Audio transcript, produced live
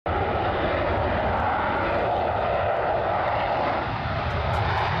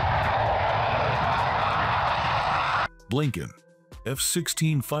Blinken.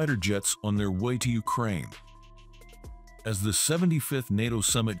 F-16 fighter jets on their way to Ukraine. As the 75th NATO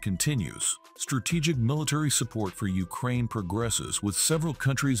summit continues, strategic military support for Ukraine progresses, with several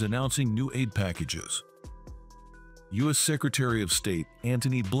countries announcing new aid packages. U.S. Secretary of State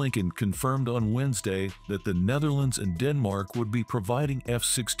Antony Blinken confirmed on Wednesday that the Netherlands and Denmark would be providing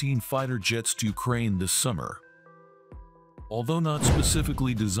F-16 fighter jets to Ukraine this summer. Although not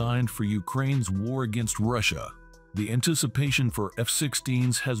specifically designed for Ukraine's war against Russia, the anticipation for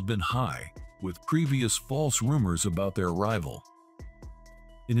F-16s has been high, with previous false rumors about their arrival.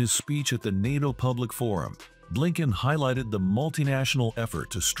 In his speech at the NATO Public Forum, Blinken highlighted the multinational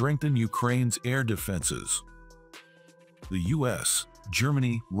effort to strengthen Ukraine's air defenses. The US,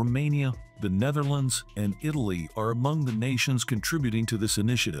 Germany, Romania, the Netherlands, and Italy are among the nations contributing to this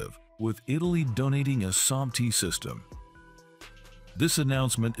initiative, with Italy donating a SAMP-T system. This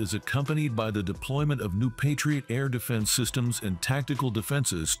announcement is accompanied by the deployment of new Patriot air defense systems and tactical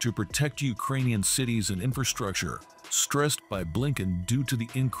defenses to protect Ukrainian cities and infrastructure, stressed by Blinken due to the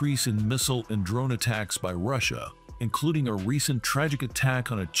increase in missile and drone attacks by Russia, including a recent tragic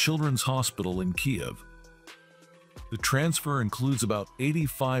attack on a children's hospital in Kyiv. The transfer includes about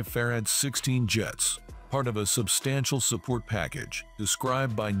 85 F-16 jets, part of a substantial support package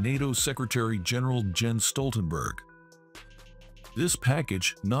described by NATO Secretary-General Jens Stoltenberg. This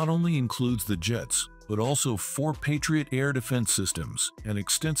package not only includes the jets, but also 4 Patriot air defense systems and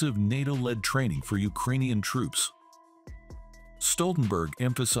extensive NATO-led training for Ukrainian troops. Stoltenberg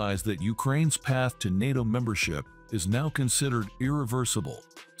emphasized that Ukraine's path to NATO membership is now considered irreversible,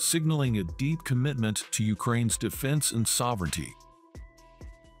 signaling a deep commitment to Ukraine's defense and sovereignty.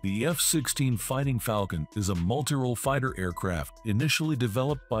 The F-16 Fighting Falcon is a multi-role fighter aircraft initially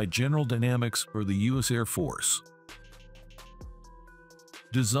developed by General Dynamics for the U.S. Air Force.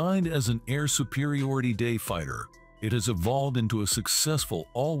 Designed as an air superiority day fighter, it has evolved into a successful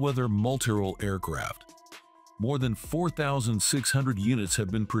all-weather multi-role aircraft. More than 4,600 units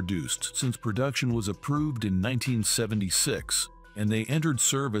have been produced since production was approved in 1976, and they entered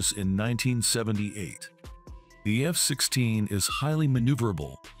service in 1978. The F-16 is highly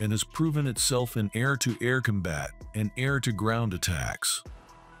maneuverable and has proven itself in air-to-air combat and air-to-ground attacks.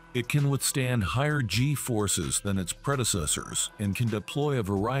 It can withstand higher G-forces than its predecessors and can deploy a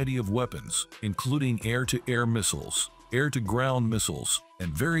variety of weapons, including air-to-air missiles, air-to-ground missiles,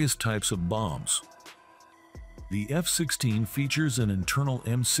 and various types of bombs. The F-16 features an internal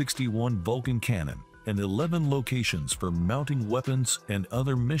M61 Vulcan cannon and 11 locations for mounting weapons and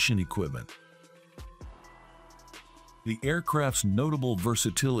other mission equipment. The aircraft's notable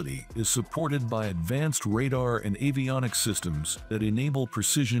versatility is supported by advanced radar and avionics systems that enable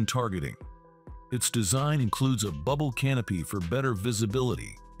precision targeting. Its design includes a bubble canopy for better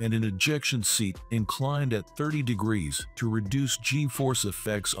visibility and an ejection seat inclined at 30 degrees to reduce G-force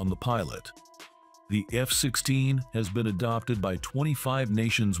effects on the pilot. The F-16 has been adopted by 25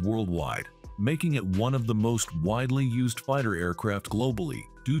 nations worldwide, making it one of the most widely used fighter aircraft globally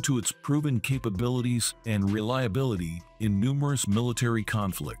due to its proven capabilities and reliability in numerous military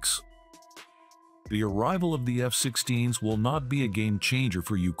conflicts. The arrival of the F-16s will not be a game-changer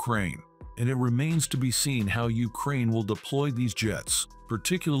for Ukraine, and it remains to be seen how Ukraine will deploy these jets,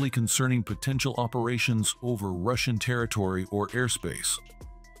 particularly concerning potential operations over Russian territory or airspace,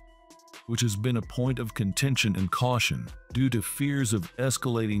 which has been a point of contention and caution due to fears of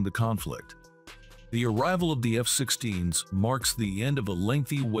escalating the conflict. The arrival of the F-16s marks the end of a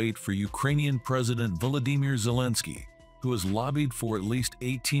lengthy wait for Ukrainian President Volodymyr Zelensky, who has lobbied for at least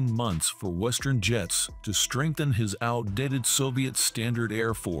 18 months for Western jets to strengthen his outdated Soviet Standard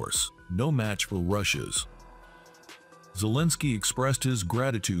Air Force, no match for Russia's. Zelensky expressed his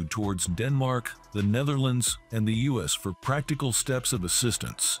gratitude towards Denmark, the Netherlands, and the US for practical steps of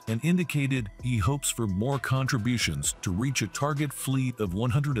assistance and indicated he hopes for more contributions to reach a target fleet of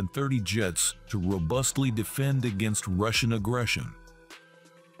 130 jets to robustly defend against Russian aggression.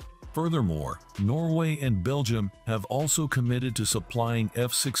 Furthermore, Norway and Belgium have also committed to supplying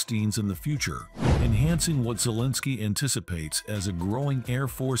F-16s in the future, enhancing what Zelensky anticipates as a growing Air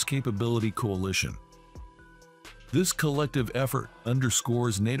Force capability coalition. This collective effort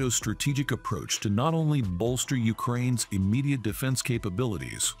underscores NATO's strategic approach to not only bolster Ukraine's immediate defense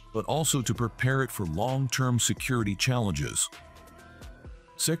capabilities, but also to prepare it for long-term security challenges.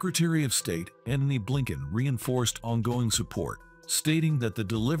 Secretary of State Antony Blinken reinforced ongoing support, stating that the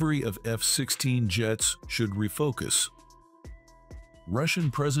delivery of F-16 jets should refocus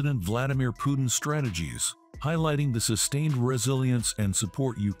Russian President Vladimir Putin's strategies, highlighting the sustained resilience and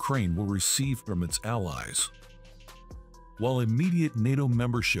support Ukraine will receive from its allies. While immediate NATO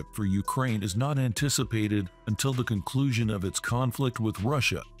membership for Ukraine is not anticipated until the conclusion of its conflict with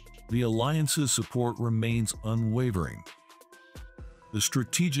Russia, the alliance's support remains unwavering. The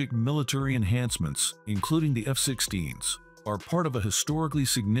strategic military enhancements, including the F-16s, are part of a historically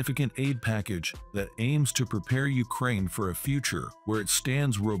significant aid package that aims to prepare Ukraine for a future where it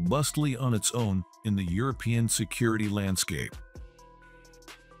stands robustly on its own in the European security landscape.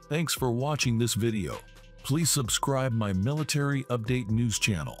 Thanks for watching this video. Please subscribe my Military Update News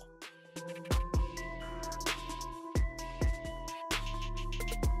channel.